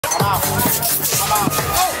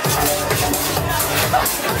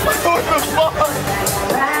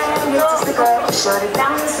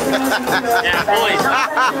Yeah, boys.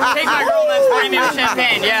 Take my girl that's buying me with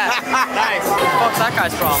champagne. Yeah. Nice. What the fuck's that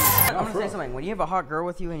guy's problem? I'm gonna say something. When you have a hot girl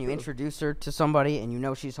with you and you introduce her to somebody and you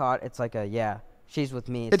know she's hot, it's like a, yeah, she's with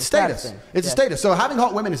me. It's status. It's a status. So having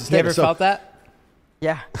hot women is a status. You ever felt that?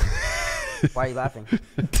 Yeah. Why are you laughing?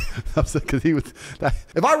 Because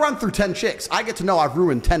if I run through 10 chicks, I get to know I've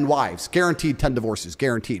ruined 10 wives. Guaranteed 10 divorces.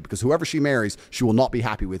 Guaranteed. Because whoever she marries, she will not be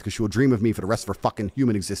happy with because she will dream of me for the rest of her fucking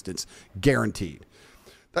human existence. Guaranteed.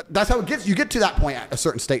 That's how it gets. You get to that point at a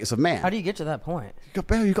certain status of man. How do you get to that point? You got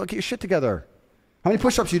to get your shit together. How many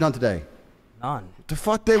push-ups have you done today? None. The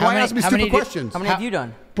fuck? Why ask me stupid questions? How many have you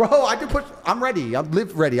done? Bro, I do push. I'm ready. I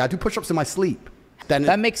live ready. I do push-ups in my sleep. Then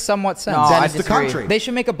that makes somewhat sense. No, then it's the country. They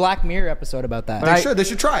should make a Black Mirror episode about that. They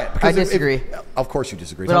should try it. I disagree. Of course you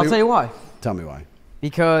disagree. But I'll tell you why. Tell me why.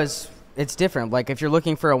 Because it's different. Like if you're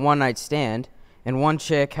looking for a one-night stand and one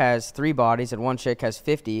chick has 3 bodies and one chick has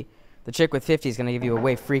 50, the chick with 50 is going to give you a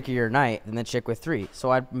way freakier night than the chick with 3.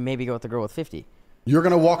 So I'd maybe go with the girl with 50. You're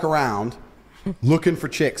going to walk around looking for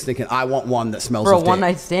chicks thinking, I want one that smells for of a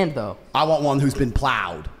one-night stand, though. I want one who's been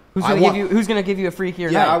plowed. Who's gonna give you a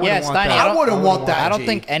freakier night? Yeah, Steiny. I wouldn't want that. I don't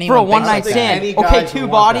think anyone for a one-night stand. Okay, 2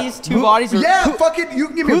 bodies. 2 bodies. Yeah, fucking. You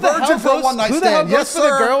can give me a virgin for a one-night stand. Who the hell yes, goes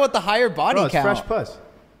for the girl with the higher body count? Fresh puss.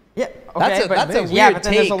 Yeah, okay, that's a weird but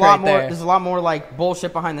then take there's a lot right more. there. There's a lot more like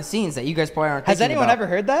bullshit behind the scenes that you guys probably aren't. Has anyone ever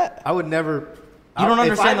heard that? I would never. You don't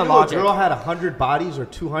understand the logic. If a girl had 100 bodies or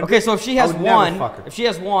 200. Okay, so if she has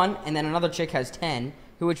one, and then another chick has 10,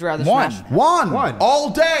 who would you rather smash? One all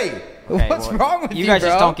day. Okay, what's wrong with you, you guys bro?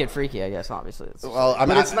 just don't get freaky, I guess. Obviously, well, I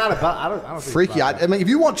mean, it's not about. I don't think freaky. I mean, if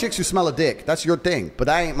you want chicks who smell a dick, that's your thing. But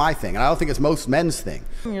that ain't my thing, and I don't think it's most men's thing.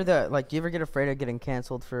 You're the like. Do you ever get afraid of getting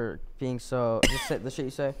canceled for being so? The shit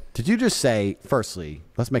you say. Did you just say? Firstly,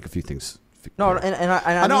 let's make a few things. No, and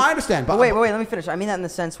I know I understand, but wait. Let me finish. I mean that in the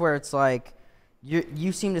sense where it's like,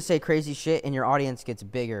 you seem to say crazy shit, and your audience gets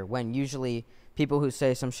bigger. When usually people who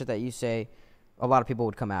say some shit that you say, a lot of people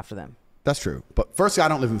would come after them. That's true. But firstly, I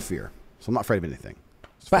don't live in fear, so I'm not afraid of anything.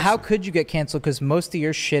 But how could you get canceled? Because most of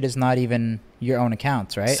your shit is not even your own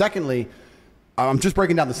accounts, right? Secondly, I'm just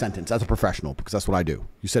breaking down the sentence as a professional because that's what I do.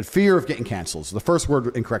 You said fear of getting canceled. So the first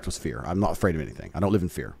word incorrect was fear. I'm not afraid of anything. I don't live in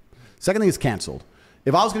fear. Second thing is canceled.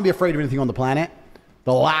 If I was going to be afraid of anything on the planet,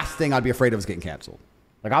 the last thing I'd be afraid of is getting canceled.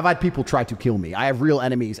 Like, I've had people try to kill me. I have real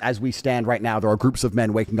enemies as we stand right now. There are groups of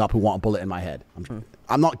men waking up who want a bullet in my head.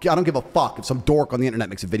 I don't give a fuck if some dork on the internet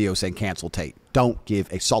makes a video saying cancel Tate. Don't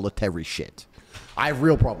give a solitary shit. I have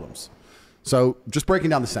real problems. So just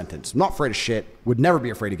breaking down the sentence. I'm not afraid of shit. Would never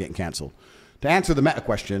be afraid of getting canceled. To answer the meta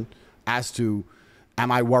question as to,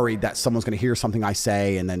 am I worried that someone's going to hear something I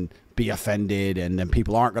say and then be offended and then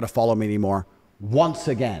people aren't going to follow me anymore? Once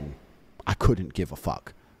again, I couldn't give a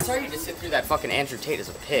fuck. Sorry you just sit through that fucking Andrew Tate as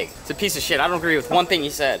a pig. It's a piece of shit. I don't agree with one thing he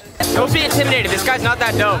said. Don't be intimidated. This guy's not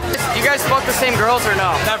that dope. You guys fuck the same girls or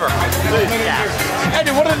no? Never. Yeah. Eddie,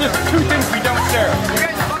 what are the 2 things we don't share?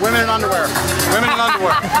 Women in underwear. Women in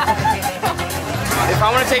underwear. If I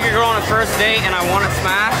want to take a girl on a first date and I want to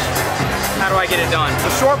smash, how do I get it done? The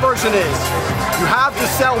short version is, you have to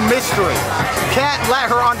sell mystery. You can't let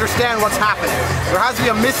her understand what's happening. There has to be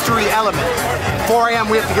a mystery element. 4 a.m.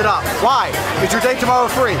 we have to get up. Why? Is your date tomorrow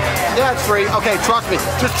free? Yeah, it's free. Okay, trust me.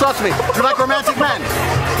 Just trust me. Do you like romantic men?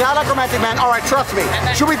 Yeah, I like romantic men. All right, trust me.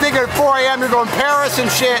 Should we think at 4 a.m. you're going Paris and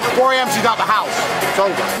shit? 4 a.m. she's out the house. So,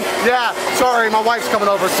 yeah, sorry, my wife's coming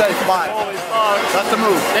over. Say goodbye. Holy fuck. That's the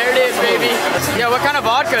move. There it is, baby. Yeah, what kind of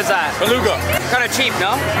vodka is that? Beluga. Kind of cheap,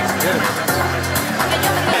 no?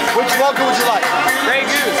 Which vodka would you like? Grey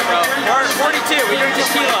Goose, bro. 42. We drink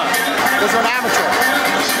tequila. Because you're an amateur.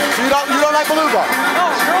 So you don't like Beluga?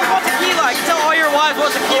 No, girls want tequila. I can tell all your wives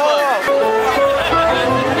want tequila.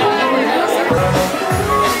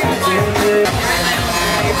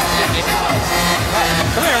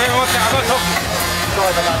 Come here, I'm going to talk.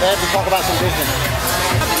 Sorry about that. They have to talk about some business.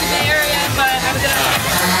 I'm in the area, but I'm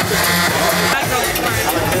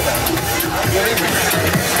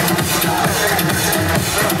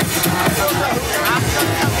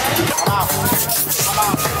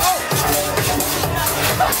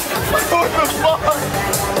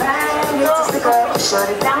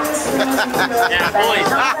Yeah, boys.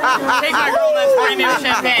 Take my girl that's buying me with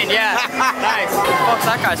champagne. Yeah. Nice. What the fuck's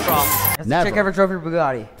that guy's problem? Has the chick ever drove your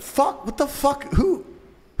Bugatti? Fuck, what the fuck? Who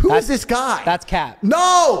is this guy? That's Cap.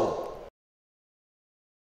 No!